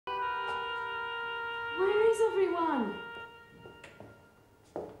Where is everyone?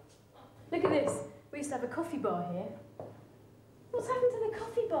 Look at this. We used to have a coffee bar here. What's happened to the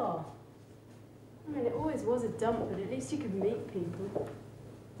coffee bar? I mean, it always was a dump, but at least you could meet people.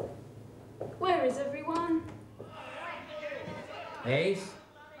 Where is everyone? Ace?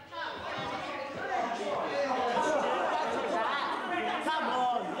 Come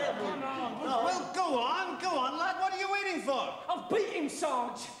on. Well, go on, lad. What are you waiting for? I've beat him,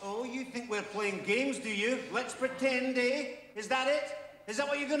 Sarge. Oh, you think we're playing games, do you? Let's pretend, eh? Is that it? Is that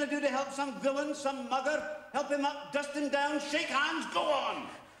what you're going to do to help some villain, some mugger? Help him up, dust him down, shake hands, go on!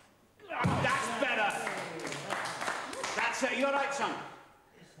 That's better. That's it. You all right, son?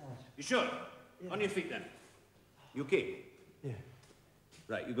 You sure? Yeah. On your feet, then. You okay? Yeah.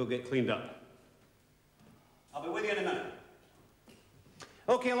 Right, you go get cleaned up. I'll be with you in a minute.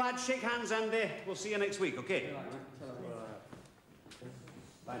 Okay, lads, shake hands and we'll see you next week, okay?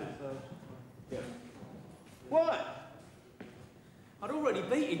 Bye now. Yeah. What? I'd already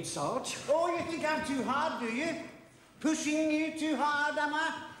beat him, Sarge. Oh, you think I'm too hard, do you? Pushing you too hard, am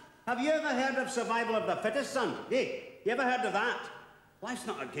I? Have you ever heard of survival of the fittest, son? Hey, you ever heard of that? Life's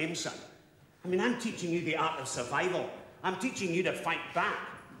not a game, son. I mean, I'm teaching you the art of survival. I'm teaching you to fight back.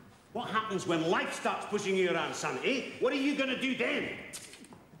 What happens when life starts pushing you around, son, eh? What are you going to do then?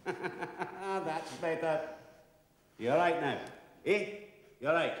 That's better. You all right now? Eh? You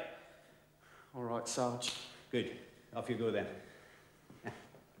all right? All right, Sarge. Good. Off you go then.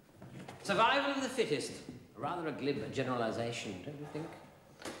 Survival of the fittest. Rather a glib generalisation, don't you think?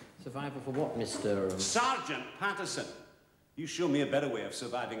 Survival for what, Mr. Sergeant Patterson. You show me a better way of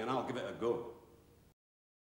surviving and I'll give it a go.